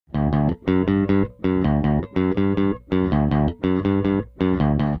Hey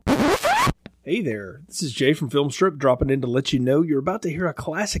there, this is Jay from Filmstrip dropping in to let you know you're about to hear a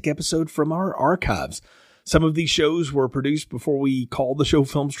classic episode from our archives. Some of these shows were produced before we called the show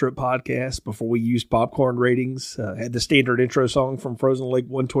Filmstrip Podcast, before we used popcorn ratings, had the standard intro song from Frozen Lake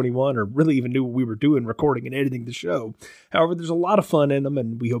 121, or really even knew what we were doing recording and editing the show. However, there's a lot of fun in them,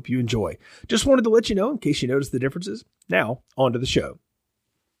 and we hope you enjoy. Just wanted to let you know in case you noticed the differences. Now, on to the show.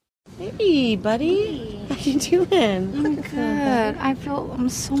 Hey, buddy. How you doing? I'm good. I'm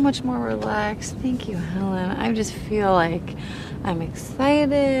so much more relaxed. Thank you, Helen. I just feel like I'm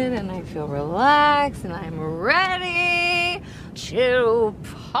excited and I feel relaxed and I'm ready to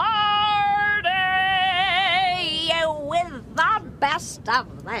party with the best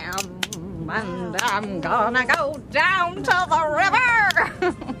of them. And I'm gonna go down to the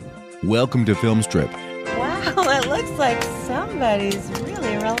river. Welcome to Filmstrip. Wow, it looks like somebody's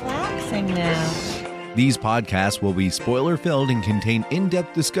really relaxing now. These podcasts will be spoiler-filled and contain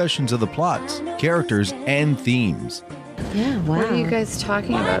in-depth discussions of the plots, characters, and themes. Yeah, wow. What are you guys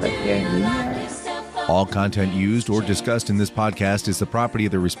talking about up here? All content used or discussed in this podcast is the property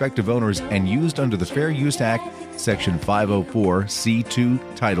of their respective owners and used under the Fair Use Act, Section 504,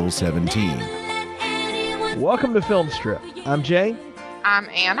 C2, Title 17. Welcome to Filmstrip. I'm Jay. I'm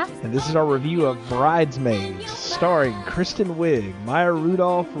Anna. And this is our review of Bridesmaids, starring Kristen Wiig, Maya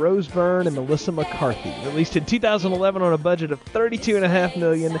Rudolph, Rose Byrne, and Melissa McCarthy. Released in 2011 on a budget of $32.5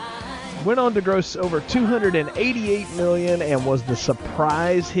 million, went on to gross over $288 million, and was the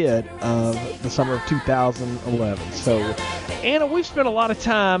surprise hit of the summer of 2011. So, Anna, we've spent a lot of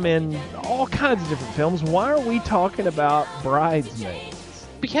time in all kinds of different films. Why are we talking about Bridesmaids?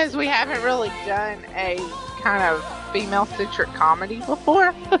 Because we haven't really done a kind of female-centric comedy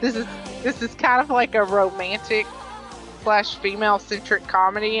before. This is kind of like a romantic / female-centric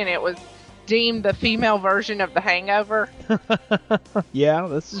comedy, and it was deemed the female version of The Hangover. Yeah,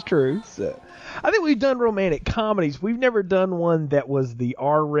 this is true. So, I think we've done romantic comedies. We've never done one that was the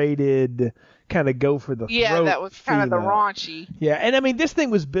R-rated kind of go for the throat that was kind female. of the raunchy. Yeah, and I mean, this thing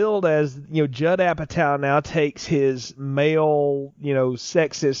was billed as, Judd Apatow now takes his male,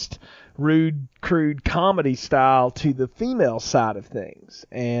 sexist, rude, crude comedy style to the female side of things.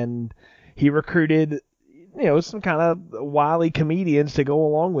 And he recruited, some kind of wily comedians to go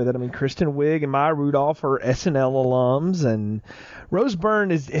along with it. I mean, Kristen Wiig and Maya Rudolph are SNL alums, and Rose Byrne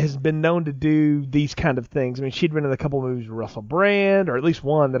has been known to do these kind of things. I mean, she'd been in a couple of movies with Russell Brand, or at least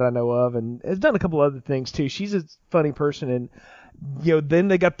one that I know of, and has done a couple other things too. She's a funny person, and then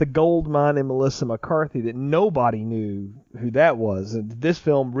they got the gold mine in Melissa McCarthy that nobody knew who that was. And this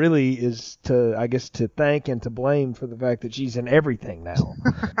film really is to thank and to blame for the fact that she's in everything now.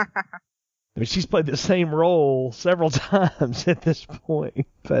 I mean, she's played the same role several times at this point.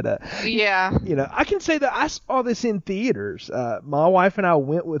 But, yeah. I can say that I saw this in theaters. My wife and I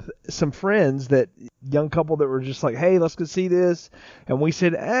went with some friends, that young couple that were just like, hey, let's go see this. And we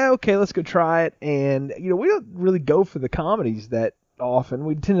said, okay, let's go try it. And, we don't really go for the comedies that often.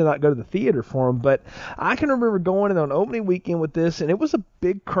 We tend to not go to the theater for them, but I can remember going in on opening weekend with this, and it was a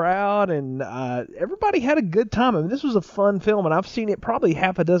big crowd, and everybody had a good time. I mean, this was a fun film, and I've seen it probably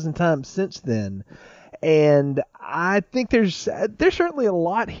half a dozen times since then, and I think there's certainly a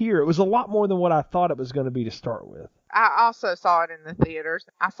lot here. It was a lot more than what I thought it was going to be to start with. I also saw it in the theaters.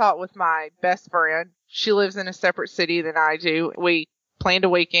 I saw it with my best friend. She lives in a separate city than I do. We planned a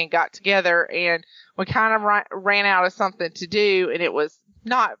weekend, got together, and we kind of ran out of something to do, and it was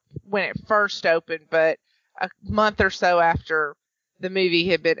not when it first opened, but a month or so after the movie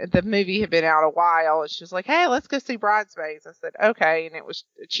had been out a while, and she was like, hey, let's go see Bridesmaids. I said, okay, and it was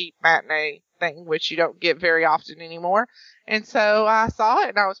a cheap matinee thing, which you don't get very often anymore, and so I saw it,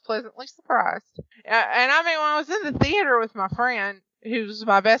 and I was pleasantly surprised. And I mean, when I was in the theater with my friend, who's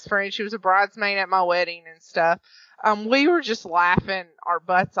my best friend, she was a bridesmaid at my wedding and stuff, we were just laughing our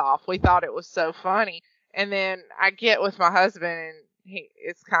butts off. We thought it was so funny. And then I get with my husband, and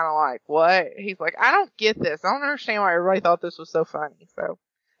it's kind of like, what? He's like, I don't get this. I don't understand why everybody thought this was so funny. So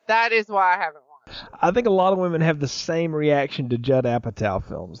that is why I haven't watched. I think a lot of women have the same reaction to Judd Apatow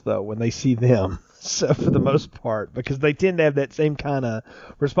films, though, when they see them. So for the most part, because they tend to have that same kind of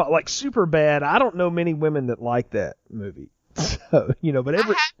response. Like Superbad, I don't know many women that like that movie. So, but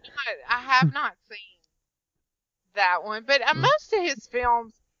I have not seen that one, but most of his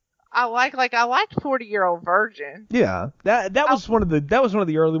films I liked 40-Year-Old Virgin. Yeah, that was one of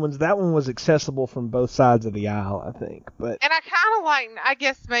the early ones. That one was accessible from both sides of the aisle, I think. But I kind of like, I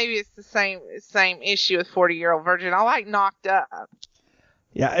guess maybe it's the same issue with 40-Year-Old Virgin. I like Knocked Up.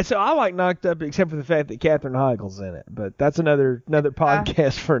 Yeah, so I like Knocked Up except for the fact that Katherine Heigl's in it, but that's another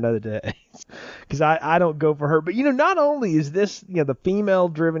podcast for another day. Because I don't go for her. But, not only is this, the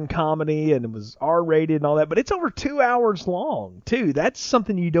female-driven comedy and it was R-rated and all that, but it's over 2 hours long, too. That's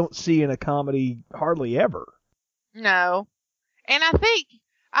something you don't see in a comedy hardly ever. No. And I think,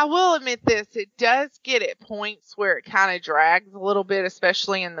 I will admit this, it does get at points where it kind of drags a little bit,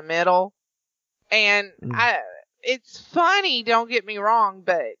 especially in the middle. And it's funny, don't get me wrong,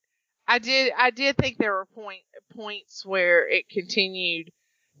 but I did think there were points where it continued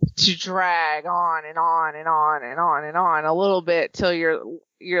to drag on and on and on and on and on a little bit till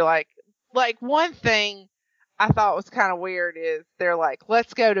you're like one thing I thought was kind of weird is they're like,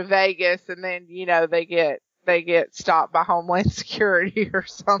 let's go to Vegas, and then they get stopped by Homeland Security or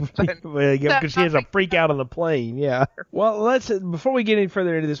something. Well, because she has a freak out on the plane. Yeah. Well, before we get any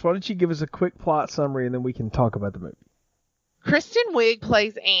further into this, why don't you give us a quick plot summary and then we can talk about the movie. Kristen Wiig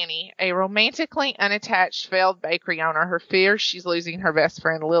plays Annie, a romantically unattached failed bakery owner who fears she's losing her best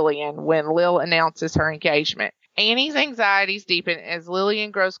friend Lillian when Lil announces her engagement. Annie's anxieties deepen as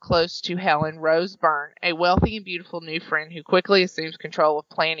Lillian grows close to Helen Rose Byrne, a wealthy and beautiful new friend who quickly assumes control of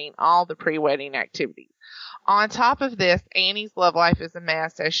planning all the pre-wedding activities. On top of this, Annie's love life is a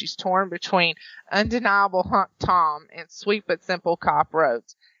mess as she's torn between undeniable hunk Tom and sweet but simple cop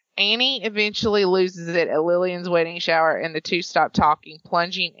Rhodes. Annie eventually loses it at Lillian's wedding shower, and the two stop talking,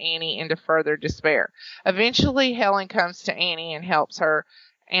 plunging Annie into further despair. Eventually, Helen comes to Annie and helps her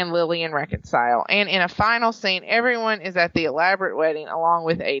and Lillian reconcile. And in a final scene, everyone is at the elaborate wedding along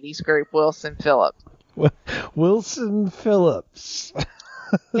with 80s group Wilson Phillips. Wilson Phillips.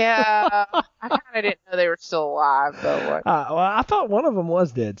 Yeah, I kind of didn't know they were still alive, though. Well, I thought one of them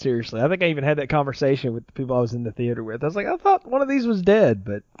was dead, seriously. I think I even had that conversation with the people I was in the theater with. I was like, I thought one of these was dead,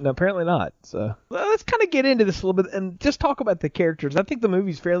 but no, apparently not. So let's kind of get into this a little bit and just talk about the characters. I think the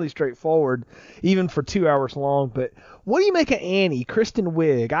movie's fairly straightforward, even for 2 hours long, but what do you make of Annie, Kristen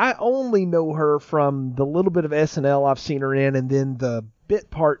Wiig? I only know her from the little bit of SNL I've seen her in, and then the bit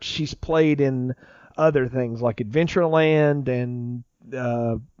parts she's played in other things like Adventureland and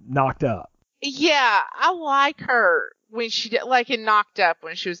Knocked Up. Yeah, I like her when she did, like in Knocked Up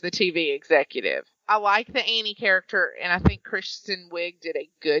when she was the TV executive. I like the Annie character, and I think Kristen Wiig did a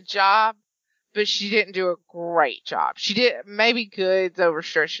good job, but she didn't do a great job. She did, maybe good's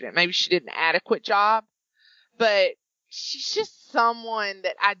overstretching it. Maybe she did an adequate job, but she's just someone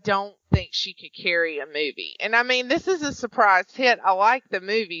that I don't think she could carry a movie. And I mean, this is a surprise hit. I like the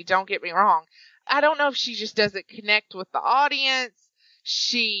movie, don't get me wrong. I don't know if she just doesn't connect with the audience.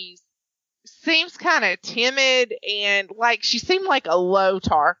 She seems kind of timid and like she seemed like a low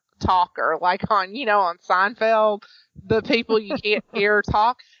talker, like on Seinfeld, the people you can't hear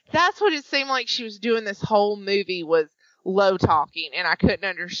talk. That's what it seemed like she was doing this whole movie, was low talking, and I couldn't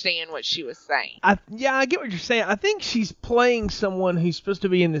understand what she was saying. I get what you're saying. I think she's playing someone who's supposed to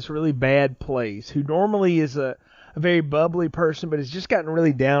be in this really bad place, who normally is a very bubbly person, but has just gotten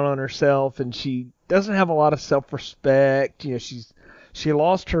really down on herself, and she doesn't have a lot of self-respect. She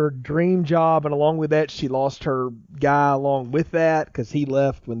lost her dream job, and along with that, she lost her guy along with that because he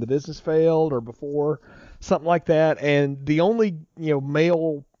left when the business failed or before, something like that. And the only,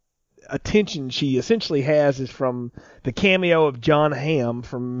 male attention she essentially has is from the cameo of John Hamm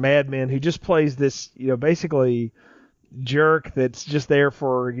from Mad Men, who just plays this, basically jerk that's just there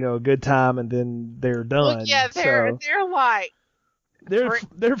for, a good time and then they're done. Well, yeah, they're like,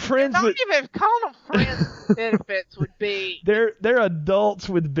 they're friends. Not even calling them friends with benefits would be. They're adults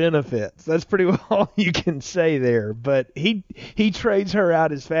with benefits. That's pretty well all you can say there. But he trades her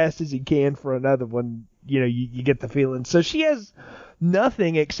out as fast as he can for another one. You get the feeling. So she has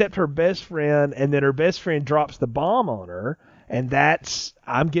nothing except her best friend, and then her best friend drops the bomb on her, and that's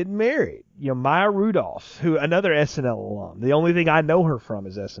I'm getting married. Maya Rudolph, who another SNL alum. The only thing I know her from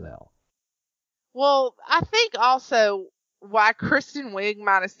is SNL. Well, I think also why Kristen Wiig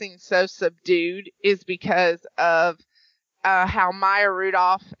might have seemed so subdued is because of how Maya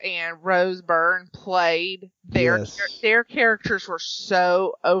Rudolph and Rose Byrne played. Their characters were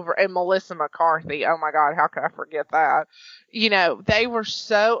so over, and Melissa McCarthy, oh my God, how could I forget that? They were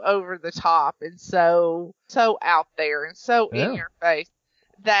so over the top and so out there and so in your face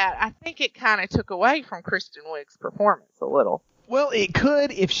that I think it kind of took away from Kristen Wiig's performance a little. Well, it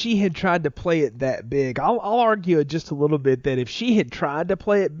could if she had tried to play it that big. I'll argue it just a little bit that if she had tried to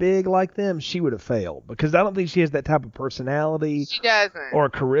play it big like them, she would have failed. Because I don't think she has that type of personality. She doesn't. Or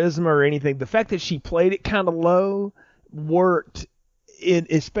charisma or anything. The fact that she played it kind of low worked,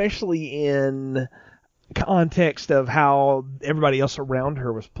 especially in context of how everybody else around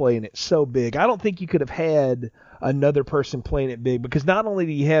her was playing it so big. I don't think you could have had another person playing it big, because not only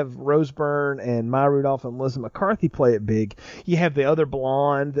do you have Rose Byrne and Maya Rudolph and Melissa McCarthy play it big, you have the other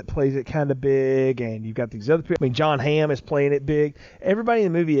blonde that plays it kind of big, and you've got these other people. I mean, John Hamm is playing it big. Everybody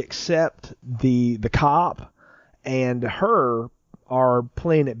in the movie except the cop and her are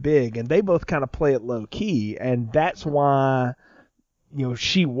playing it big, and they both kind of play it low key, and that's why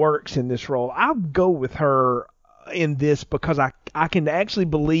she works in this role. I'll go with her in this because I can actually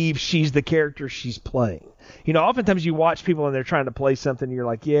believe she's the character she's playing. Oftentimes you watch people and they're trying to play something, and you're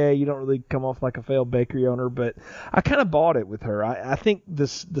like, yeah, you don't really come off like a failed bakery owner, but I kind of bought it with her. I think the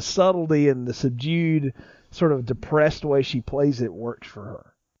subtlety and the subdued, sort of depressed way she plays it works for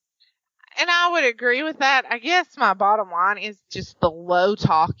her. And I would agree with that. I guess my bottom line is just the low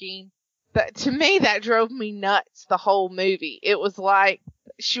talking. But to me, that drove me nuts the whole movie. It was like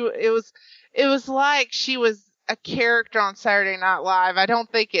it was like she was a character on Saturday Night Live. I don't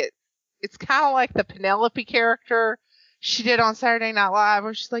think it's kind of like the Penelope character she did on Saturday Night Live,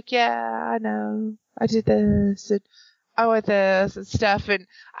 where she's like, yeah, I know, I did this, and I went this and stuff. And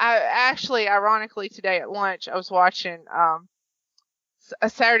I actually, ironically, today at lunch, I was watching a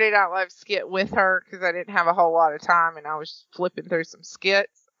Saturday Night Live skit with her because I didn't have a whole lot of time, and I was flipping through some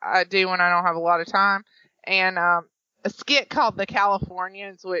skits I do when I don't have a lot of time, and a skit called The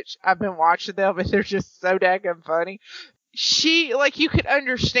Californians, which I've been watching them, and they're just so daggum funny. She, you could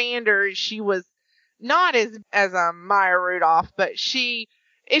understand her. She was not as Maya Rudolph, but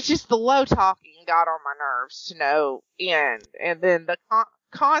it's just the low talking got on my nerves to no end, and then the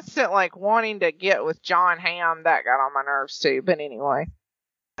constant wanting to get with John Hamm, that got on my nerves too. But anyway,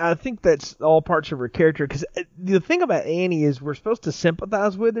 I think that's all parts of her character, because the thing about Annie is we're supposed to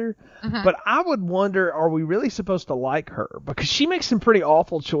sympathize with her, but I would wonder, are we really supposed to like her? Because she makes some pretty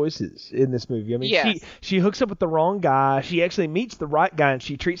awful choices in this movie. I mean, yes. she hooks up with the wrong guy. She actually meets the right guy, and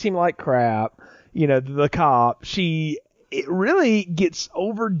she treats him like crap. The cop. It really gets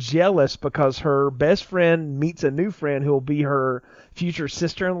over jealous because her best friend meets a new friend who will be her future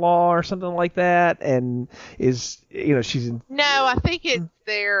sister-in-law or something like that, and is, she's in... No, I think it's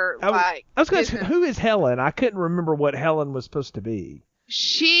their, I was going to say, who is Helen? I couldn't remember what Helen was supposed to be.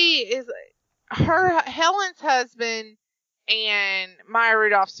 She is... Helen's husband and Maya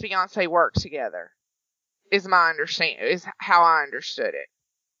Rudolph's fiance work together, is how I understood it.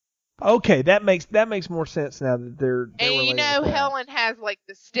 Okay, that makes more sense now that they're and Helen has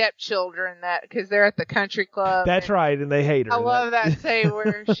the stepchildren because they're at the country club. That's right, and they hate her. I love that scene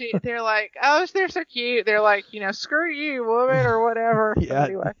where they're like, oh, they're so cute. They're like, screw you, woman, or whatever. Yeah,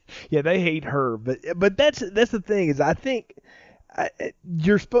 anyway. Yeah, they hate her, but that's the thing is I think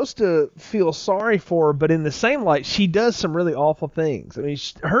you're supposed to feel sorry for her, but in the same light, she does some really awful things. I mean,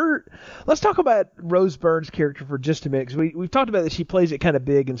 let's talk about Rose Byrne's character for just a minute, because we've talked about that she plays it kind of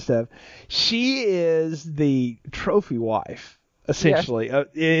big and stuff. She is the trophy wife, essentially,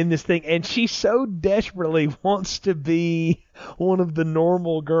 in this thing, and she so desperately wants to be one of the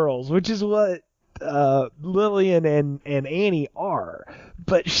normal girls, which is what Lillian and Annie are,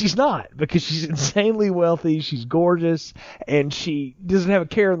 but she's not, because she's insanely wealthy, she's gorgeous, and she doesn't have a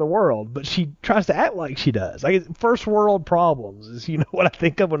care in the world, but she tries to act like she does. First world problems is what I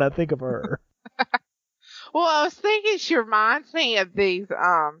think of when I think of her. Well, I was thinking she reminds me of these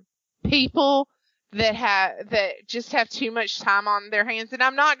people that just have too much time on their hands, and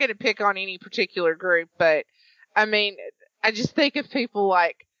I'm not going to pick on any particular group, but I mean, I just think of people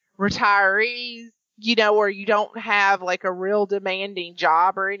like retirees, where you don't have a real demanding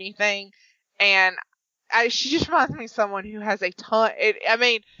job or anything. And she just reminds me of someone who has a ton.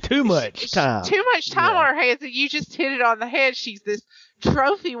 Too much time. Too much time on her hands, and you just hit it on the head. She's this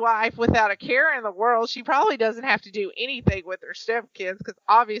trophy wife without a care in the world. She probably doesn't have to do anything with her stepkids because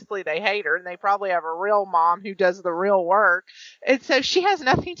obviously they hate her, and they probably have a real mom who does the real work. And so she has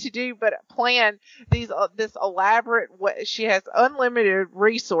nothing to do but plan this elaborate. She has unlimited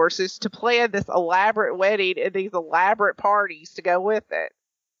resources to plan this elaborate wedding and these elaborate parties to go with it.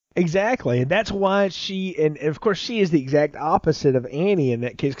 Exactly, and that's why and of course she is the exact opposite of Annie in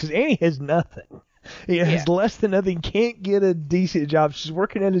that case, because Annie has nothing. Has less than nothing, can't get a decent job. She's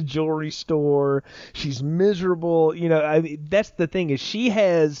working at a jewelry store. She's miserable. That's the thing is she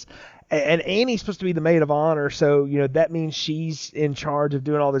has, and Annie's supposed to be the maid of honor, so, that means she's in charge of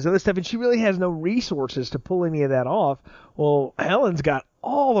doing all this other stuff, and she really has no resources to pull any of that off. Well, Helen's got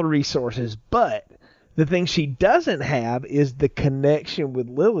all the resources, but the thing she doesn't have is the connection with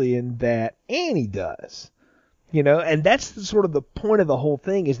Lillian that Annie does. And that's sort of the point of the whole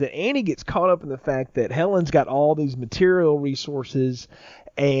thing, is that Annie gets caught up in the fact that Helen's got all these material resources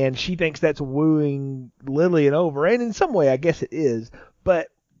and she thinks that's wooing Lillian over, and in some way I guess it is, but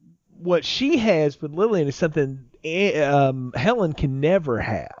what she has with Lillian is something Helen can never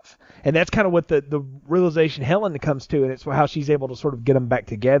have. And that's kind of what the realization Helen comes to, and it's how she's able to sort of get them back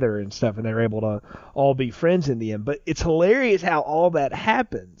together and stuff, and they're able to all be friends in the end. But it's hilarious how all that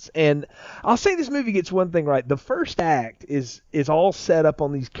happens. And I'll say this movie gets one thing right. The first act is all set up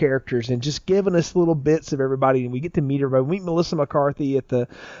on these characters and just giving us little bits of everybody, and we get to meet everybody. We meet Melissa McCarthy at the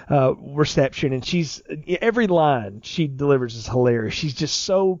reception, and every line she delivers is hilarious. She's just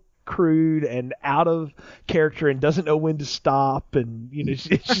so crude and out of character and doesn't know when to stop, and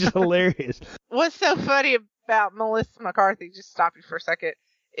she's just hilarious. What's so funny about Melissa McCarthy, just stop you for a second,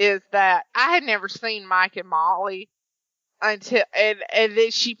 is that I had never seen Mike and Molly until and then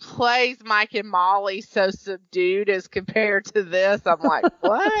she plays Mike and Molly so subdued as compared to this. I'm like,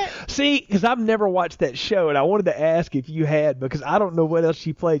 what? See, because I've never watched that show, and I wanted to ask if you had, because I don't know what else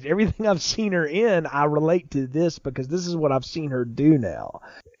she plays. Everything I've seen her in, I relate to this because this is what I've seen her do now.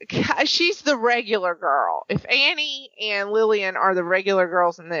 She's the regular girl. If Annie and Lillian are the regular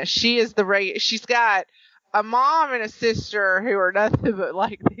girls in this, she is she's got a mom and a sister who are nothing but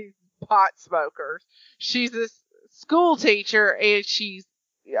like these pot smokers. She's this school teacher, and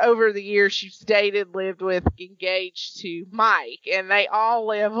over the years she's lived with, engaged to Mike, and they all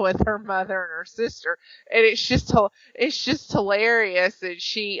live with her mother and her sister, and it's just hilarious. And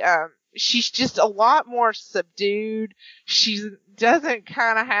she's just a lot more subdued. She doesn't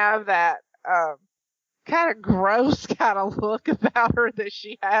kind of have that kind of gross kind of look about her that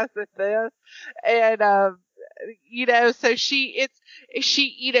she has at this, and so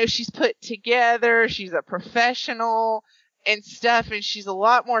she's put together, she's a professional and stuff, and she's a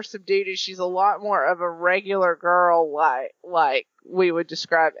lot more subdued, and she's a lot more of a regular girl like we would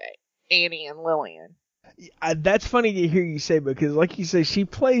describe Annie and Lillian. That's funny to hear you say, because like you say, she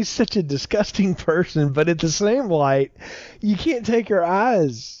plays such a disgusting person, but at the same light, you can't take her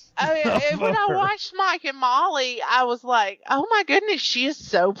eyes. When I watched Mike and Molly, I was like, oh my goodness, she is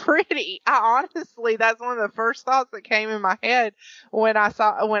so pretty. Honestly, that's one of the first thoughts that came in my head when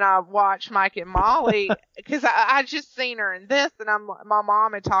I watched Mike and Molly, because I just seen her in this, and my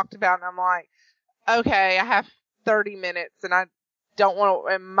mom had talked about it, and I'm like, okay, I have 30 minutes, and I don't want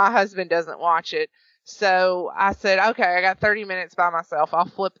to, and my husband doesn't watch it. So I said, okay, I got 30 minutes by myself. I'll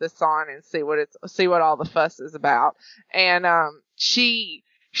flip this on and see what all the fuss is about. And she's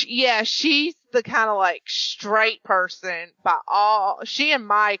the kind of like straight person. She and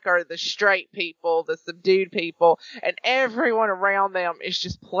Mike are the straight people, the subdued people, and everyone around them is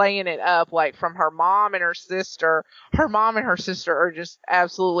just playing it up. Like from her mom and her sister. Her mom and her sister are just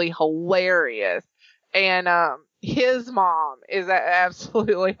absolutely hilarious, and his mom is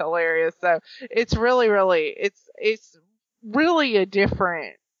absolutely hilarious. So it's really, it's really a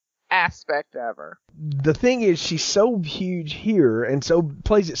different aspect of her. The thing is, she's so huge here and so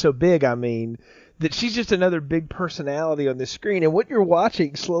plays it so big, that she's just another big personality on the screen. And what you're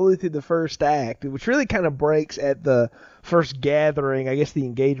watching slowly through the first act, which really kind of breaks at the first gathering, I guess the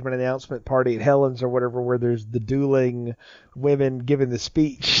engagement announcement party at Helen's or whatever, where there's the dueling women giving the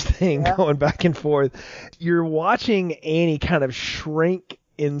speech thing going back and forth. You're watching Annie kind of shrink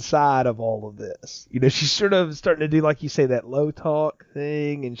inside of all of this. She's sort of starting to do, like you say, that low talk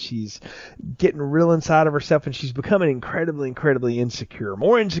thing, and she's getting real inside of herself, and she's becoming incredibly, incredibly insecure,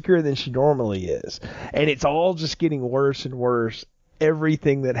 more insecure than she normally is. And it's all just getting worse and worse,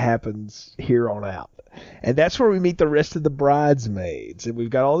 everything that happens here on out. And that's where we meet the rest of the bridesmaids. And we've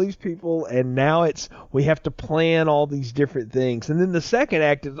got all these people, and now we have to plan all these different things. And then the second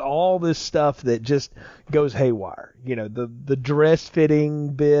act is all this stuff that just goes haywire. The dress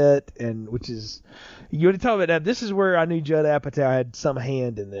fitting bit, and which is, you want to talk about that. This is where I knew Judd Apatow had some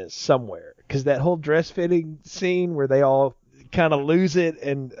hand in this somewhere. Because that whole dress fitting scene where they all kind of lose it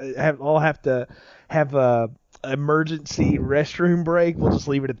and all have to have a emergency restroom break. We'll just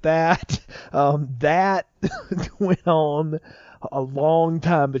leave it at that. That went on a long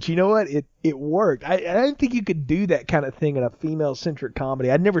time, but you know what? It worked. I didn't think you could do that kind of thing in a female-centric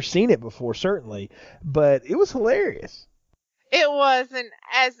comedy. I'd never seen it before, certainly, but it was hilarious. It was, and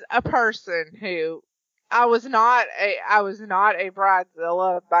as a person who I was not a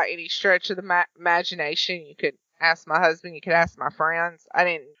bridezilla by any stretch of the imagination. You could ask my husband, you could ask my friends.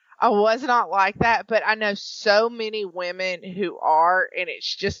 I was not like that, but I know so many women who are, and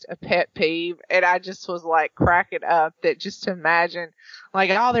it's just a pet peeve. And I just was like cracking up that just to imagine,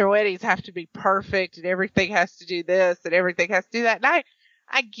 like, all their weddings have to be perfect and everything has to do this and everything has to do that. And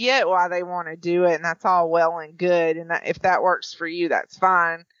I get why they want to do it, and that's all well and good. And if that works for you, that's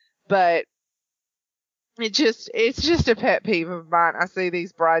fine. But it's just a pet peeve of mine. I see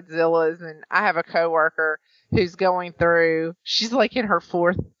these bridezillas, and I have a coworker who's going through, she's like in her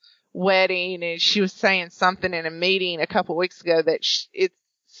 4th wedding, and she was saying something in a meeting a couple weeks ago that it's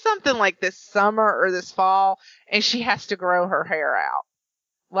something like this summer or this fall, and she has to grow her hair out.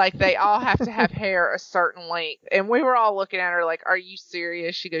 Like, they all have to have hair a certain length. And we were all looking at her like, are you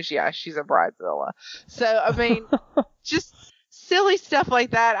serious? She goes, yeah, she's a bridezilla. So, I mean, just silly stuff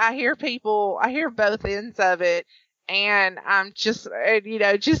like that. I hear both ends of it. And I'm just,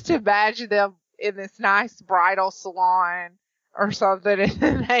 just to imagine them in this nice bridal salon or something, and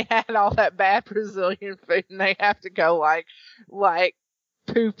then they had all that bad Brazilian food, and they have to go like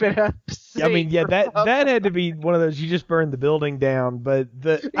poop it up. I mean, yeah, that had to be one of those, you just burned the building down. But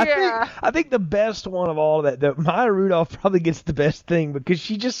I think the best one of all of that Maya Rudolph probably gets the best thing, because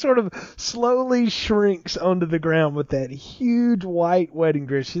she just sort of slowly shrinks onto the ground with that huge white wedding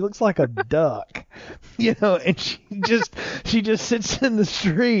dress. She looks like a duck, and she just sits in the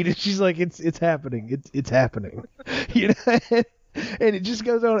street, and she's like, it's happening. It's happening. And it just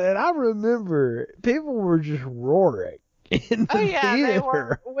goes on. And I remember people were just roaring in the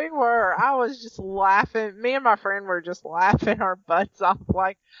theater. We were. I was just laughing. Me and my friend were just laughing our butts off,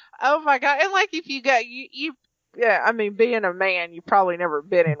 like, oh my God. And like, if you got, yeah, I mean, being a man, you've probably never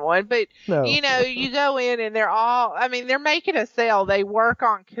been in one, but no. You go in and they're making a sale. They work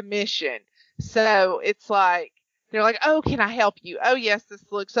on commission. So it's like, they're like, oh, can I help you? Oh, yes, this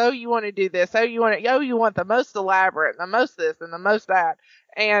looks, oh, you want to do this. Oh, you want the most elaborate, the most this and the most that.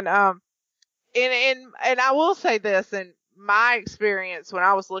 And I will say this, in my experience when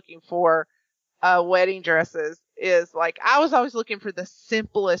I was looking for wedding dresses, is like, I was always looking for the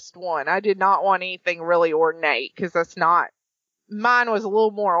simplest one. I did not want anything really ornate, because that's not, mine was a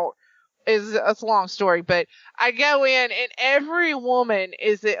little more, it's a long story, but I go in and every woman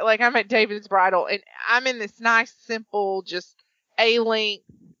is like, I'm at David's Bridal and I'm in this nice, simple, just A-length,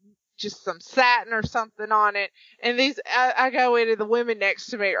 just some satin or something on it. And I go in and the women next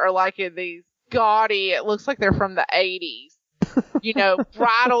to me are like in these gaudy, it looks like they're from the 80s,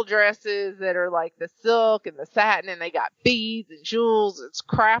 bridal dresses that are like the silk and the satin, and they got beads and jewels. It's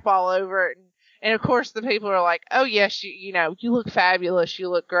crap all over it. And of course the people are like, oh yes, you look fabulous. You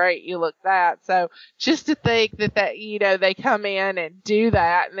look great. You look that. So just to think that, they come in and do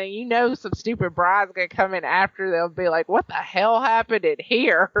that, and then, some stupid bride's going to come in after them and be like, what the hell happened in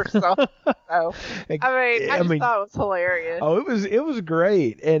here? So I just thought it was hilarious. Oh, it was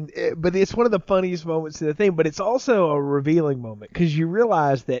great. But it's one of the funniest moments of the thing, but it's also a revealing moment, because you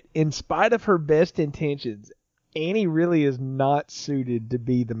realize that in spite of her best intentions, Annie really is not suited to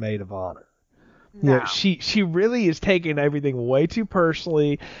be the maid of honor. No. She really is taking everything way too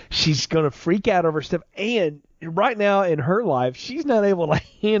personally. She's going to freak out over stuff. And right now in her life, she's not able to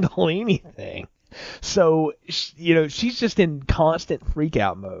handle anything. So, she's just in constant freak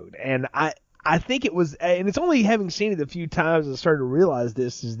out mode. And I think it was, and it's only having seen it a few times I started to realize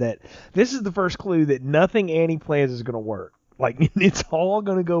this, is that this is the first clue that nothing Annie plans is going to work. Like, it's all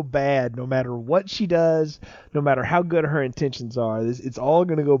going to go bad no matter what she does, no matter how good her intentions are. It's all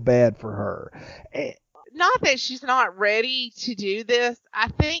going to go bad for her. Not that she's not ready to do this. I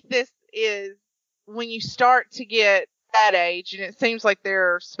think this is when you start to get that age, and it seems like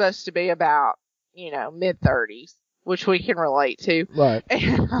they're supposed to be about, mid-30s, which we can relate to. Right.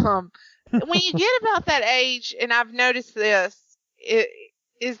 And, when you get about that age, and I've noticed this,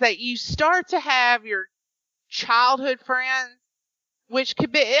 is that you start to have your childhood friends, which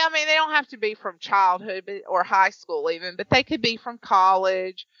could be, they don't have to be from childhood or high school even, but they could be from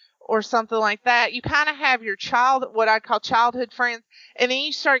college or something like that. You kind of have your what I call childhood friends, and then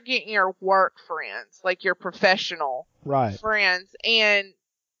you start getting your work friends, like your professional friends. And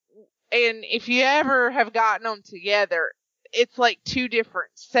if you ever have gotten them together, it's like two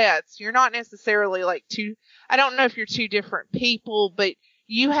different sets. You're not necessarily like I don't know if you're two different people, but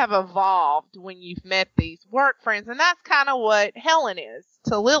you have evolved when you've met these work friends. And that's kind of what Helen is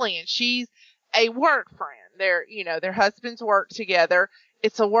to Lillian. She's a work friend. Their husbands work together.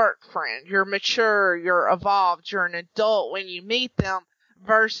 It's a work friend. You're mature, you're evolved, you're an adult when you meet them,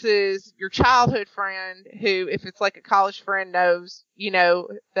 versus your childhood friend who, if it's like a college friend, knows,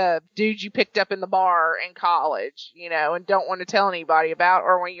 the dude you picked up in the bar in college, and don't want to tell anybody about,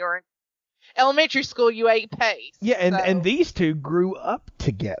 or when you're in elementary school, you ate pace. Yeah, and these two grew up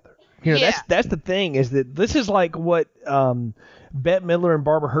together. That's the thing, is that this is like what Bette Midler and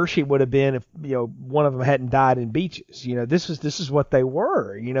Barbara Hershey would have been if one of them hadn't died in Beaches. This is what they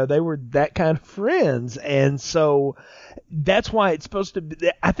were. They were that kind of friends, and so that's why it's supposed to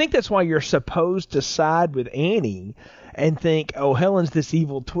be. I think that's why you're supposed to side with Annie, and think, oh, Helen's this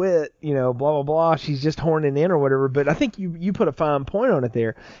evil twit, blah, blah, blah. She's just horning in or whatever. But I think you put a fine point on it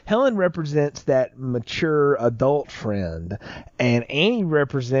there. Helen represents that mature adult friend, and Annie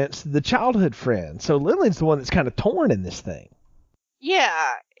represents the childhood friend. So Lillian's the one that's kind of torn in this thing.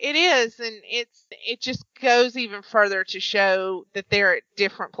 Yeah, it is, and it just goes even further to show that they're at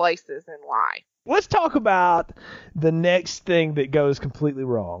different places in life. Let's talk about the next thing that goes completely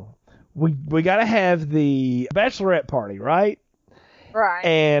wrong. We got to have the bachelorette party, right? Right.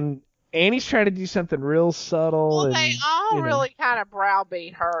 And Annie's trying to do something real subtle. Well, and, they all really kind of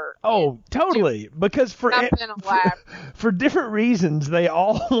browbeat her. Oh, totally. Because for different reasons, they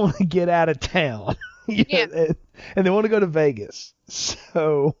all want to get out of town. And they want to go to Vegas.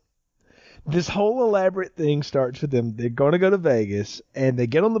 So this whole elaborate thing starts with them. They're going to go to Vegas, and they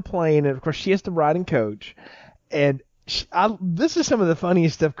get on the plane, and of course she has to ride in coach. And this is some of the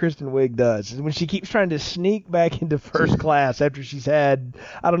funniest stuff Kristen Wiig does, is when she keeps trying to sneak back into first class after she's had,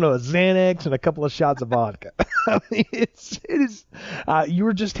 I don't know, a Xanax and a couple of shots of vodka. I mean, it is. You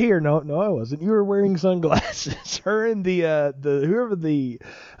were just here. No, I wasn't. You were wearing sunglasses. Her and the whoever the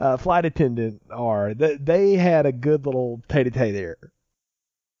flight attendant are, they had a good little tay-to-tay there.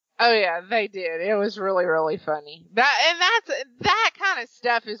 Oh yeah, they did. It was really, really funny. That kind of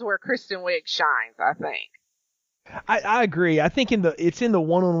stuff is where Kristen Wiig shines, I think. I agree. I think it's in the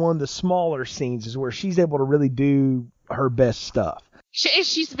one-on-one, the smaller scenes is where she's able to really do her best stuff.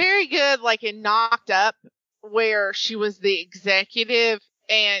 She's very good, like in Knocked Up, where she was the executive,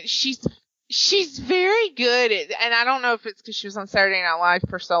 and she's very good at, and I don't know if it's because she was on Saturday Night Live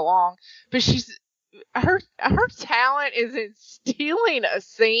for so long, but her talent is in stealing a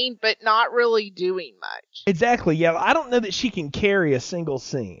scene, but not really doing much. Exactly. Yeah, I don't know that she can carry a single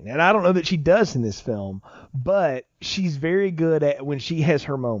scene, and I don't know that she does in this film, but she's very good at when she has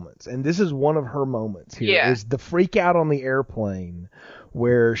her moments, and this is one of her moments here. Yeah. Is the freak out on the airplane,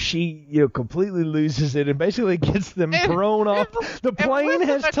 where she completely loses it and basically gets them thrown off. The plane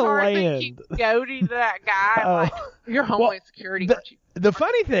has to land. Goading that guy, like, you're Homeland Security, aren't you? The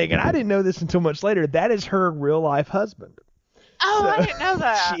funny thing, and I didn't know this until much later, that is her real life husband. Oh, I didn't know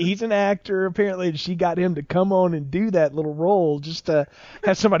that. He's an actor, apparently, and she got him to come on and do that little role just to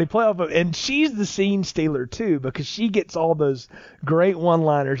have somebody play off of. And she's the scene stealer, too, because she gets all those great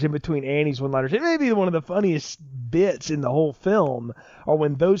one-liners in between Annie's one-liners. It may be one of the funniest bits in the whole film are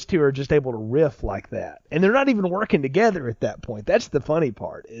when those two are just able to riff like that. And they're not even working together at that point. That's the funny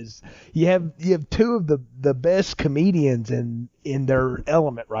part, is you have two of the best comedians in their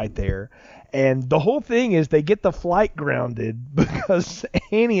element right there. And the whole thing is they get the flight grounded because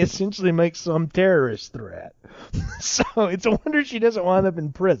Annie essentially makes some terrorist threat. So it's a wonder she doesn't wind up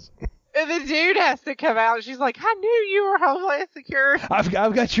in prison. And the dude has to come out, and she's like, I knew you were Homeland Security. I've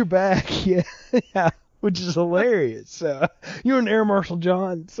got your back, yeah. Which is hilarious. You're an Air Marshal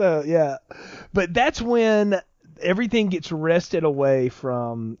John, so yeah. But that's when everything gets wrested away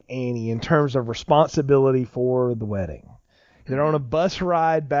from Annie in terms of responsibility for the wedding. They're on a bus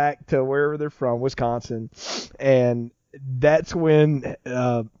ride back to wherever they're from, Wisconsin, and that's when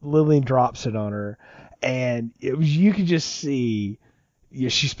Lillian drops it on her, and you can just see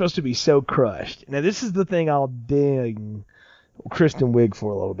she's supposed to be so crushed. Now, this is the thing I'll ding Kristen Wiig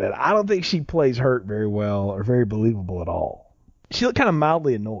for a little bit. I don't think she plays hurt very well or very believable at all. She looked kind of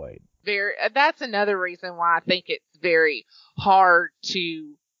mildly annoyed. That's another reason why I think it's very hard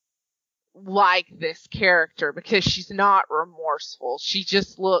to like this character, because she's not remorseful. She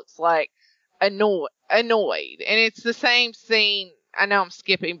just looks like annoyed. And it's the same scene. I know I'm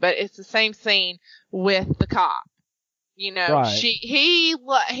skipping, but it's the same scene with the cop. Right. He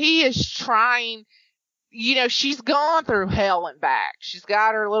is trying, she's gone through hell and back. She's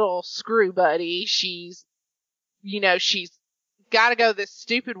got her little screw buddy. She's got to go to this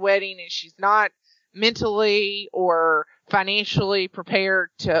stupid wedding, and she's not mentally or financially prepared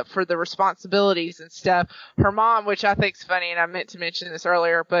for the responsibilities and stuff. Her mom, which I think's funny, and I meant to mention this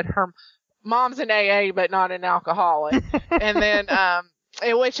earlier, but her mom's an AA, but not an alcoholic. And then,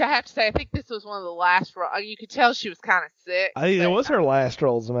 in which I have to say, I think this was one of the last roles. You could tell she was kind of sick. I think it was her last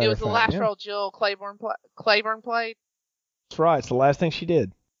role, as a matter of fact. It was the last role Jill Clayburgh played. That's right. It's the last thing she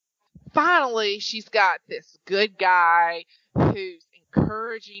did. Finally, she's got this good guy who's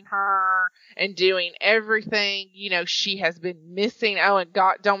encouraging her and doing everything, she has been missing. Oh, and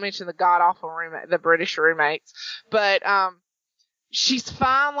don't mention the god-awful roommate, the British roommates. But, she's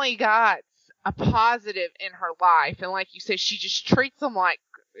finally got a positive in her life. And like you said, she just treats him like,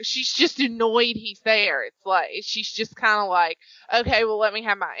 she's just annoyed he's there. It's like, she's just kind of like, okay, well, let me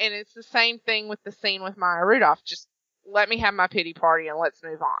have and it's the same thing with the scene with Maya Rudolph. Just let me have my pity party and let's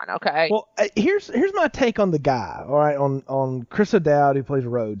move on, okay? Well, here's my take on the guy. All right, on Chris O'Dowd, who plays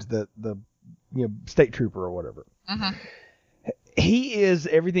Rhodes, the state trooper or whatever. Mm-hmm. He is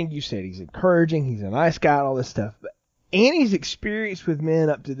everything you said. He's encouraging. He's a nice guy. All this stuff. But Annie's experience with men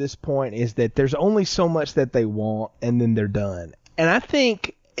up to this point is that there's only so much that they want, and then they're done. And I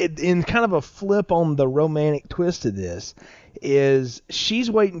think, in kind of a flip on the romantic twist of this, is she's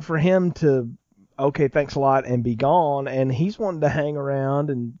waiting for him to, okay, thanks a lot, and be gone, and he's wanting to hang around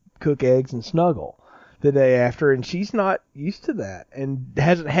and cook eggs and snuggle the day after, and she's not used to that and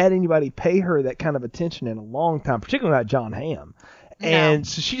hasn't had anybody pay her that kind of attention in a long time, particularly not John Hamm. No. And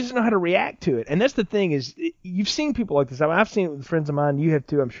so she doesn't know how to react to it. And that's the thing is, you've seen people like this. I mean, I've seen it with friends of mine. You have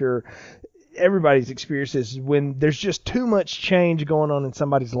too, I'm sure. Everybody's experience is when there's just too much change going on in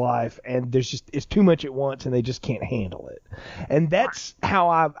somebody's life, and it's too much at once, and they just can't handle it. And that's how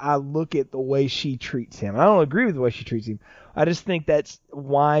I look at the way she treats him. I don't agree with the way she treats him. I just think that's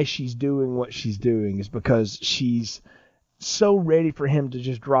why she's doing what she's doing, is because she's so ready for him to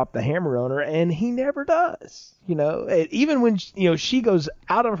just drop the hammer on her, and he never does. Even when she goes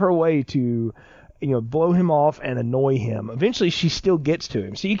out of her way to blow him off and annoy him, eventually she still gets to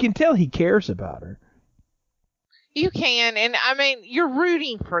him. So you can tell he cares about her. You can, and I mean, you're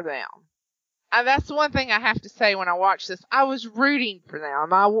rooting for them. That's one thing I have to say when I watch this. I was rooting for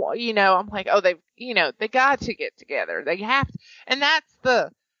them. I'm like, oh, they got to get together. They have to. And that's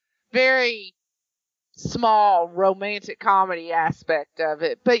the very small romantic comedy aspect of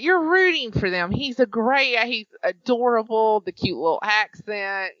it. But you're rooting for them. He's adorable, the cute little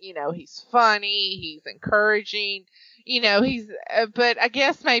accent, he's funny, he's encouraging, but I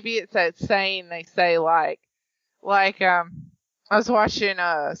guess maybe it's that saying they say like, I was watching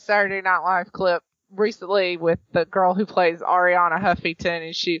a Saturday Night Live clip recently with the girl who plays Ariana Huffington,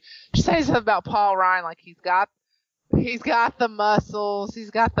 and she says something about Paul Ryan, like he's got the muscles, he's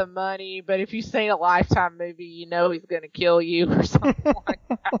got the money, but if you've seen a Lifetime movie, he's going to kill you or something like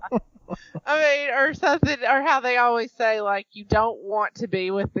that. I mean, or something, or how they always say, like, you don't want to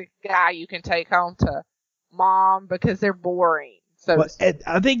be with the guy you can take home to mom because they're boring. So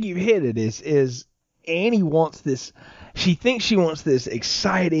I think you hit it, is Annie wants this. She thinks she wants this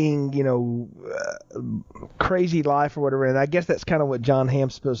exciting, crazy life or whatever, and I guess that's kind of what John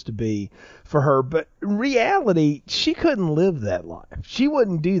Hamm's supposed to be for her. But in reality, she couldn't live that life. She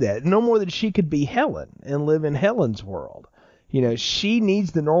wouldn't do that. No more than she could be Helen and live in Helen's world. She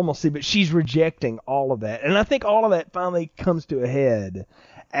needs the normalcy, but she's rejecting all of that. And I think all of that finally comes to a head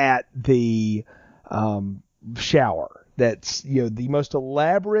at the shower. That's, the most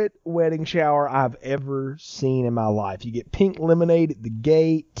elaborate wedding shower I've ever seen in my life. You get pink lemonade at the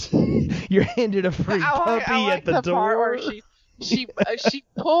gate. You're handed a free puppy at the door. Part where she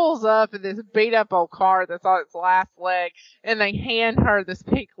pulls up in this beat up old car that's on its last leg, and they hand her this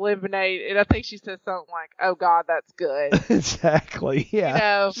pink lemonade, and I think she says something like, "Oh God, that's good." Exactly.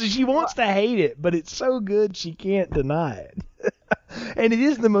 Yeah. So she wants to hate it, but it's so good she can't deny it. And it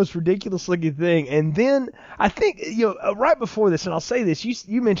is the most ridiculous looking thing. And then I think, right before this, and I'll say this,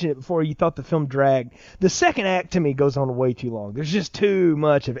 you mentioned it before, you thought the film dragged. The second act to me goes on way too long. There's just too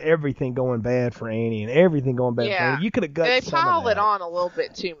much of everything going bad for Annie and everything going bad for Annie. You could have cut some of that. They piled it on a little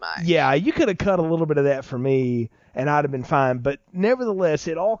bit too much. Yeah, you could have cut a little bit of that for me, and I'd have been fine. But nevertheless,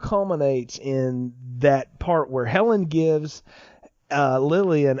 it all culminates in that part where Helen gives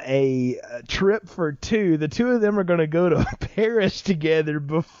Lillian a trip for two. The two of them are going to go to Paris together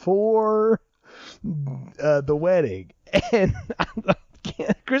before the wedding. And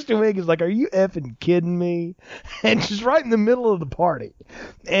Kristen Wiig is like, are you effing kidding me? And she's right in the middle of the party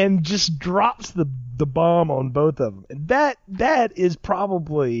and just drops the bomb on both of them. And that is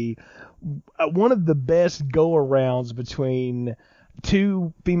probably one of the best go-arounds between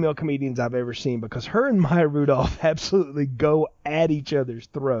two female comedians I've ever seen, because her and Maya Rudolph absolutely go at each other's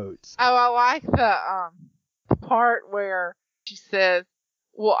throats. Oh, I like the part where she says,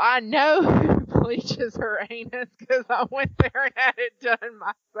 well, I know who bleaches her anus because I went there and had it done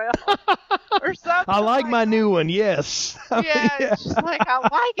myself. Or something. I like my new one, yes. Yeah, she's like, I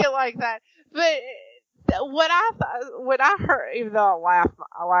like it like that. But what I heard, even though I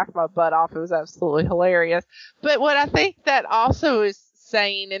laughed my butt off, it was absolutely hilarious. But what I think that also is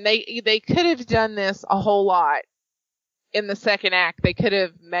saying, and they could have done this a whole lot in the second act. They could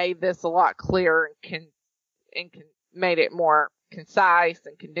have made this a lot clearer and made it more concise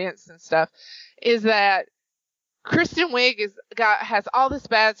and condensed and stuff. Is that Kristen Wiig has all this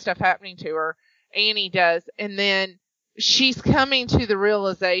bad stuff happening to her. Annie does, and then she's coming to the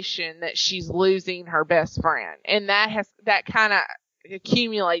realization that she's losing her best friend, and that kind of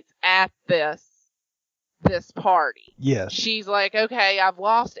accumulates at this party. Yes. She's like, okay, I've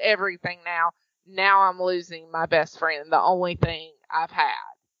lost everything now. Now I'm losing my best friend, the only thing I've had.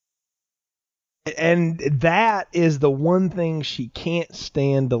 And that is the one thing she can't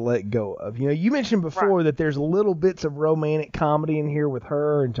stand to let go of. You know, you mentioned before that there's little bits of romantic comedy in here with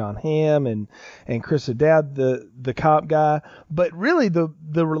her and John Hamm and Chris O'Dowd, the cop guy. But really, the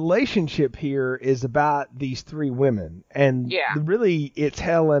relationship here is about these three women. And really, it's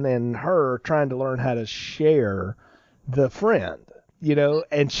Helen and her trying to learn how to share the friend. You know,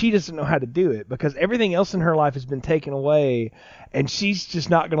 and she doesn't know how to do it because everything else in her life has been taken away, and she's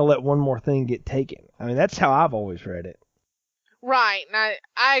just not going to let one more thing get taken. I mean, that's how I've always read it. Right, and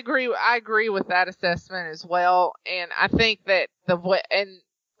I agree with that assessment as well. And I think that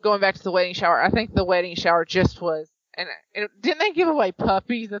going back to the wedding shower, I think the wedding shower just was. And didn't they give away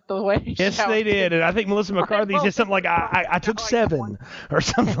puppies at the wedding shower? Yes, they did. And I think Melissa McCarthy said something like, I took 7 or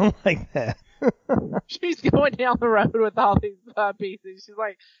something like that. She's going down the road with all these puppies, and she's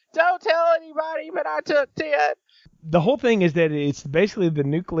like, don't tell anybody, but I took 10. The whole thing is that it's basically the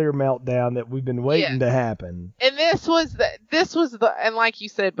nuclear meltdown that we've been waiting to happen. And this was and like you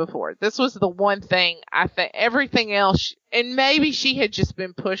said before, this was the one thing I think everything else, and maybe she had just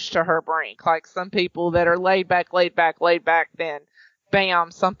been pushed to her brink, like some people that are laid back, then bam,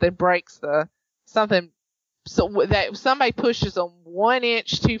 something breaks so that somebody pushes them 1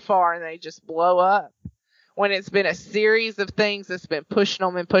 inch too far and they just blow up. When it's been a series of things that's been pushing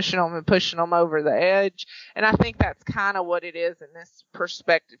them over the edge. And I think that's kind of what it is in this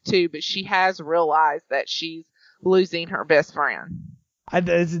perspective too. But she has realized that she's losing her best friend.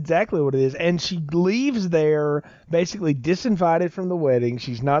 That's exactly what it is. And she leaves there basically disinvited from the wedding.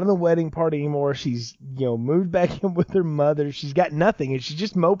 She's not in the wedding party anymore. She's, moved back in with her mother. She's got nothing, and she's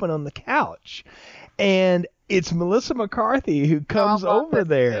just moping on the couch. And it's Melissa McCarthy who comes over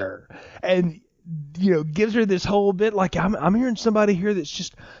there and, gives her this whole bit like, I'm hearing somebody here that's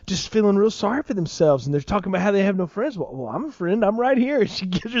just feeling real sorry for themselves, and they're talking about how they have no friends. Well, I'm a friend. I'm right here. And she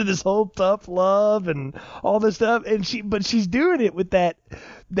gives her this whole tough love and all this stuff, but she's doing it with that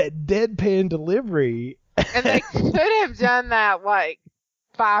deadpan delivery. And they could have done that like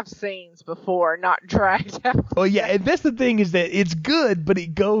 5 scenes before, not dragged out. Well, yeah, and that's the thing is that it's good, but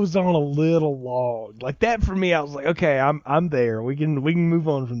it goes on a little long. Like that for me, I was like, okay, I'm there. We can move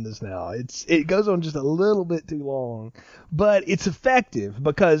on from this now. It goes on just a little bit too long, but it's effective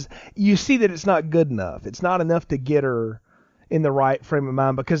because you see that it's not good enough. It's not enough to get her in the right frame of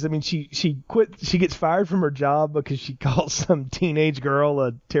mind because, I mean, she gets fired from her job because she calls some teenage girl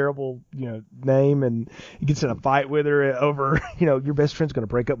a terrible, name, and gets in a fight with her over, your best friend's going to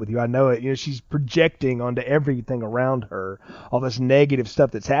break up with you. I know it. She's projecting onto everything around her, all this negative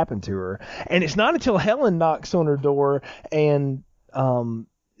stuff that's happened to her. And it's not until Helen knocks on her door and,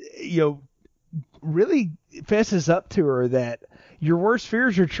 really fesses up to her that your worst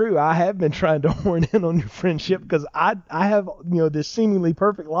fears are true. I have been trying to horn in on your friendship because I have, this seemingly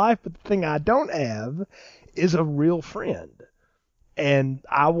perfect life, but the thing I don't have is a real friend. And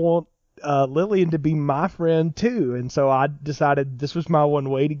I want Lillian to be my friend too. And so I decided this was my one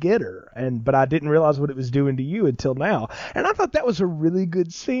way to get her. But I didn't realize what it was doing to you until now. And I thought that was a really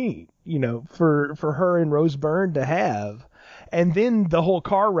good scene, for her and Rose Byrne to have. And then the whole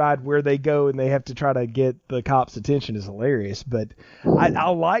car ride where they go and they have to try to get the cops' attention is hilarious. But I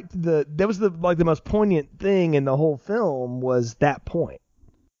liked that was the most poignant thing in the whole film was that point.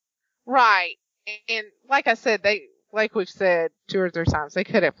 Right. And like I said, like we've said 2 or 3 times, they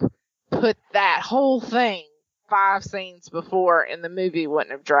could have put that whole thing 5 scenes before and the movie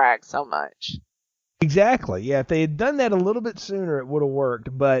wouldn't have dragged so much. Exactly. Yeah, if they had done that a little bit sooner, it would have worked.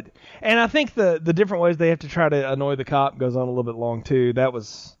 And I think the different ways they have to try to annoy the cop goes on a little bit long too. That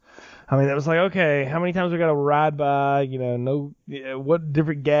was like, okay, how many times we got to ride by? What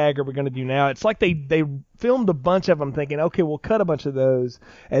different gag are we going to do now? It's like they filmed a bunch of them thinking, okay, we'll cut a bunch of those,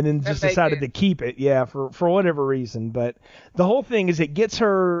 and then just decided to keep it, for whatever reason. But the whole thing is it gets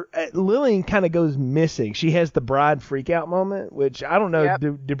her. Lillian kind of goes missing. She has the bride freakout moment, which I don't know. Yep.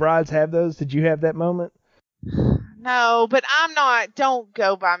 Do brides have those? Did you have that moment? No, but I'm not. Don't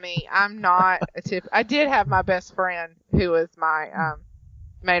go by me. I'm not a tip. I did have my best friend who was my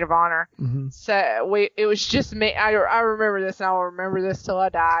maid of honor. Mm-hmm. So it was just me. I remember this, and I'll remember this till I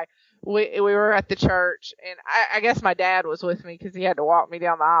die. We were at the church, and I guess my dad was with me because he had to walk me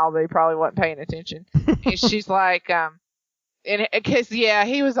down the aisle, but he probably wasn't paying attention. And she's like, and because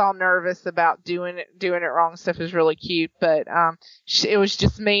he was all nervous about doing it wrong. Stuff is really cute, but it was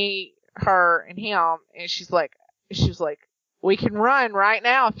just me, her, and him. And she was like, we can run right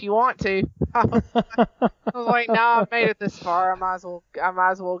now if you want to. I was like, no, I've made it this far. I might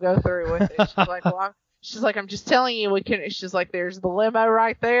as well go through with it. She's like, well, she's like, I'm just telling you, she's like, there's the limo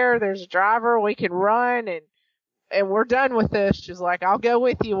right there. There's a driver. We can run and we're done with this. She's like, I'll go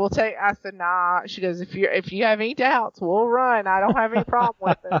with you. I said, nah. She goes, if you have any doubts, we'll run. I don't have any problem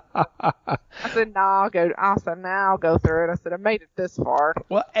with it. I said, nah, I'll go through it. I said, I made it this far.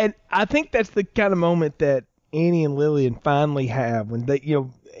 Well, and I think that's the kind of moment that Annie and Lillian finally have when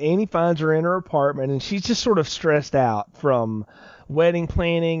Annie finds her in her apartment and she's just sort of stressed out from wedding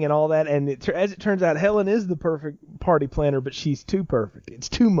planning and all that. And as it turns out, Helen is the perfect party planner, but she's too perfect. It's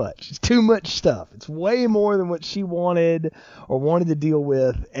too much. It's too much stuff. It's way more than what she wanted or wanted to deal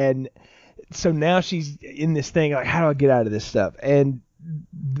with. And so now she's in this thing like, how do I get out of this stuff? And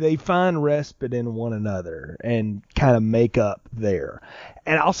they find respite in one another and kind of make up there.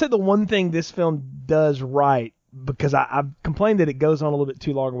 And I'll say the one thing this film does right, because I've complained that it goes on a little bit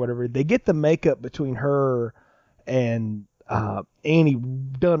too long or whatever, they get the makeup between her and Annie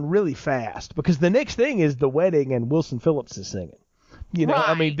done really fast, because the next thing is the wedding and Wilson Phillips is singing. Right.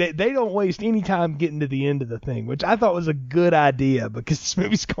 I mean, they don't waste any time getting to the end of the thing, which I thought was a good idea because this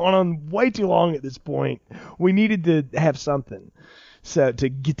movie's gone on way too long at this point. We needed to have something to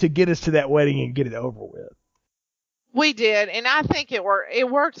get us to that wedding and get it over with. We did, and I think it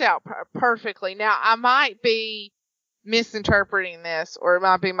worked out perfectly. Now, I might be misinterpreting this, or it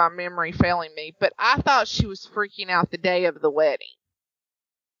might be my memory failing me, but I thought she was freaking out the day of the wedding.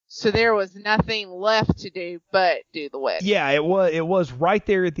 So there was nothing left to do but do the wedding. Yeah, it was right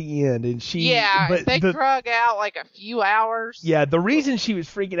there at the end, and they drug out like a few hours. Yeah, the reason she was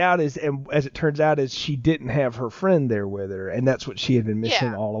freaking out is, and as it turns out, is she didn't have her friend there with her, and that's what she had been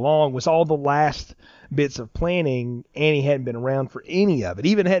missing all along, was all the last bits of planning. Annie hadn't been around for any of it,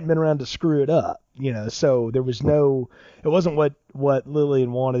 even hadn't been around to screw it up, so there was it wasn't what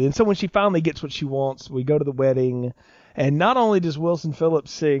Lillian wanted. And so when she finally gets what she wants, we go to the wedding. And not only does Wilson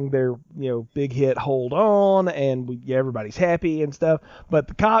Phillips sing their, big hit "Hold On," and everybody's happy and stuff, but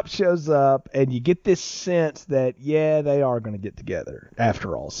the cop shows up, and you get this sense that they are going to get together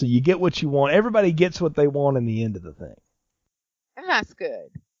after all. So you get what you want. Everybody gets what they want in the end of the thing, and that's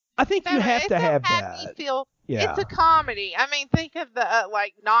good. I think you have to have that. It's a comedy. I mean, think of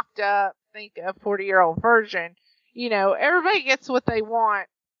the Knocked Up. Think of 40-year-old virgin. Everybody gets what they want.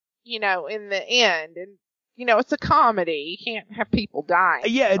 In the end, and. It's a comedy. You can't have people dying.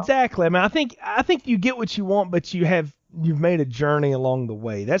 Yeah, exactly. I mean, I think you get what you want, but you've made a journey along the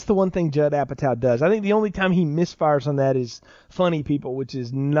way. That's the one thing Judd Apatow does. I think the only time he misfires on that is Funny People, which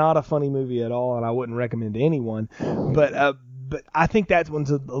is not a funny movie at all, and I wouldn't recommend to anyone. But I think that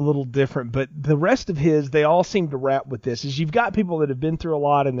one's a little different. But the rest of his, they all seem to wrap with this. Is you've got people that have been through a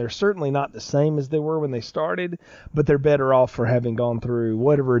lot, and they're certainly not the same as they were when they started, but they're better off for having gone through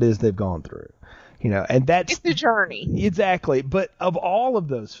whatever it is they've gone through. And that's it's the journey. Exactly. But of all of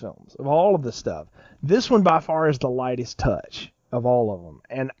those films, of all of the stuff, this one by far is the lightest touch of all of them.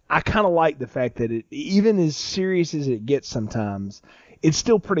 And I kind of like the fact that it, even as serious as it gets sometimes, it's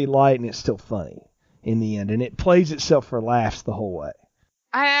still pretty light and it's still funny in the end. And it plays itself for laughs the whole way.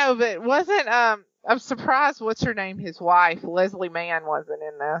 I know, but wasn't, I'm surprised, what's her name, his wife, Leslie Mann, wasn't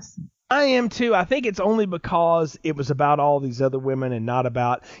in this. I am too. I think it's only because it was about all these other women and not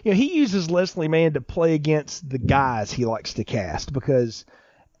about, he uses Leslie Mann to play against the guys he likes to cast, because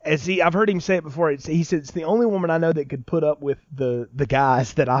I've heard him say it before. He said it's the only woman I know that could put up with the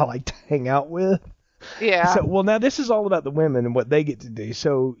guys that I like to hang out with. Yeah. So, well, now this is all about the women and what they get to do.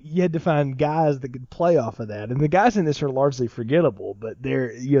 So you had to find guys that could play off of that. And the guys in this are largely forgettable, but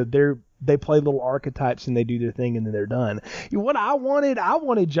they play little archetypes and they do their thing and then they're done. What I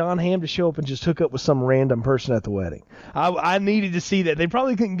wanted John Hamm to show up and just hook up with some random person at the wedding. I needed to see that. They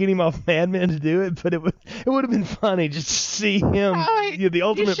probably couldn't get him off Mad Men to do it, but it would have been funny just to see him, the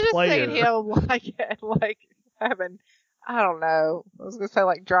ultimate player. You should have seen him like having, I don't know, I was going to say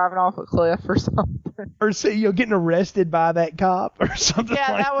like driving off a cliff or something. Or getting arrested by that cop or something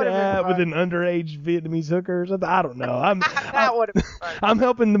that with an underage Vietnamese hooker or something. I don't know. That would have been funny. I'm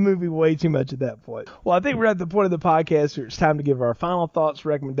helping the movie way too much at that point. Well, I think we're at the point of the podcast where it's time to give our final thoughts,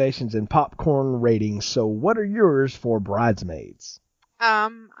 recommendations, and popcorn ratings. So what are yours for Bridesmaids? I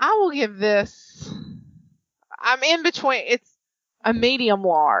will give this, I'm in between, it's a medium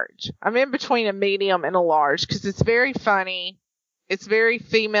large. I'm in between a medium and a large because it's very funny. It's very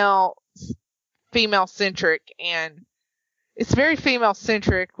female centric, and it's very female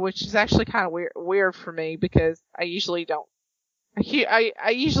centric, which is actually kind of weird for me because I usually don't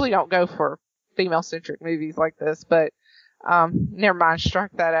go for female centric movies like this, but never mind,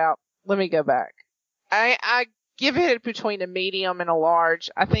 strike that out. Let me go back. I give it between a medium and a large.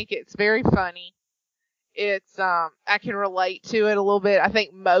 I think it's very funny. It's I can relate to it a little bit. I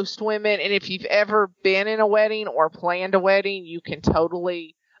think most women, and if you've ever been in a wedding or planned a wedding, you can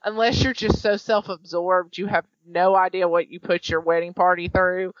totally, unless you're just so self-absorbed, you have no idea what you put your wedding party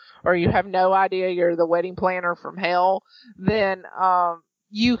through, or you have no idea you're the wedding planner from hell, then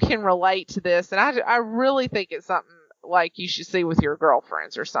you can relate to this. And I really think it's something like you should see with your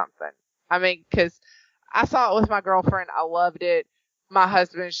girlfriends or something. I mean, because I saw it with my girlfriend. I loved it. My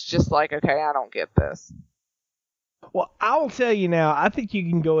husband's just like, okay, I don't get this. Well, I will tell you now, I think you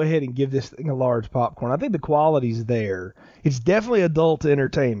can go ahead and give this thing a large popcorn. I think the quality's there. It's definitely adult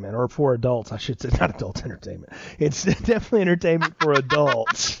entertainment, or for adults, I should say, not adult entertainment. It's definitely entertainment for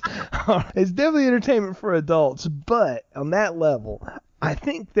adults. It's definitely entertainment for adults, but on that level, I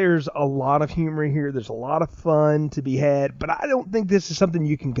think there's a lot of humor here. There's a lot of fun to be had, but I don't think this is something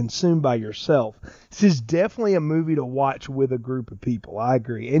you can consume by yourself. This is definitely a movie to watch with a group of people. I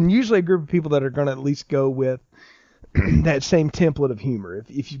agree. And usually a group of people that are going to at least go with that same template of humor.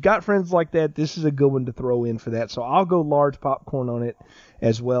 If you've got friends like that, this is a good one to throw in for that. So I'll go large popcorn on it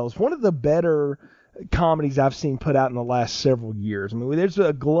as well. It's one of the better comedies I've seen put out in the last several years. I mean, there's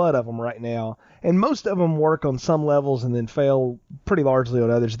a glut of them right now, and most of them work on some levels and then fail pretty largely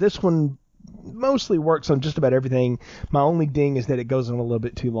on others. This one mostly works on just about everything. My only ding is that it goes on a little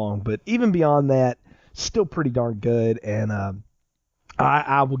bit too long, but even beyond that, still pretty darn good, and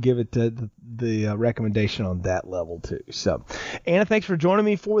I will give it the recommendation on that level too. So, Anna, thanks for joining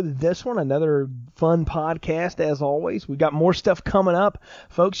me for this one. Another fun podcast as always. We got more stuff coming up,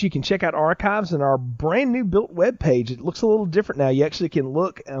 folks. You can check out archives in our brand new built webpage. It looks a little different now. You actually can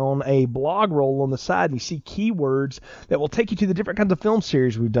look on a blog roll on the side and you see keywords that will take you to the different kinds of film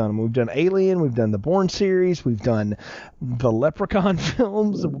series we've done. We've done Alien, we've done the Bourne series, we've done the Leprechaun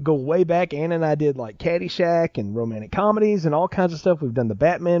films. We'll go way back. Anna and I did like Caddyshack and romantic comedies and all kinds of stuff. We've done the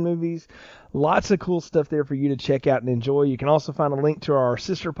Batman movies. Lots of cool stuff there for you to check out and enjoy. You can also find a link to our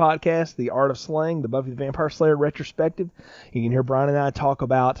sister podcast, The Art of Slaying, the Buffy the Vampire Slayer retrospective. You can hear Brian and I talk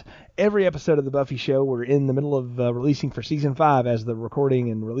about every episode of the Buffy show. We're in the middle of releasing for season 5 as the recording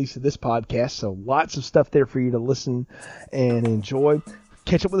and release of this podcast. So lots of stuff there for you to listen and enjoy.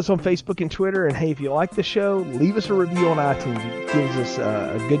 Catch up with us on Facebook and Twitter. And, hey, if you like the show, leave us a review on iTunes. It gives us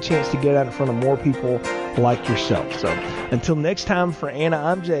a good chance to get out in front of more people like yourself. So until next time, for Anna,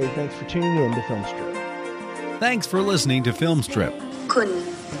 I'm Jay. Thanks for tuning in to Film Strip. Thanks for listening to Film Strip. Kun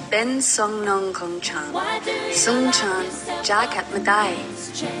Ben Song Nong Kong Chan Song Chan Jagat Madai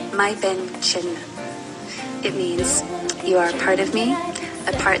My Ben Chin. It means you are a part of me,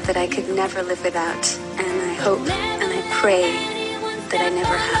 a part that I could never live without. And I hope and I pray that I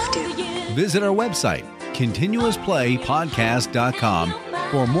never have to. Visit our website, continuousplaypodcast.com,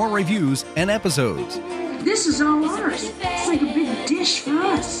 for more reviews and episodes. This is all ours. It's like a big dish for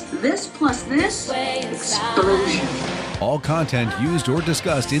us. This plus this, explosion. All content used or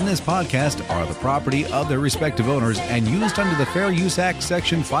discussed in this podcast are the property of their respective owners and used under the Fair Use Act,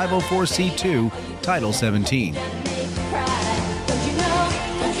 Section 504C2, Title 17.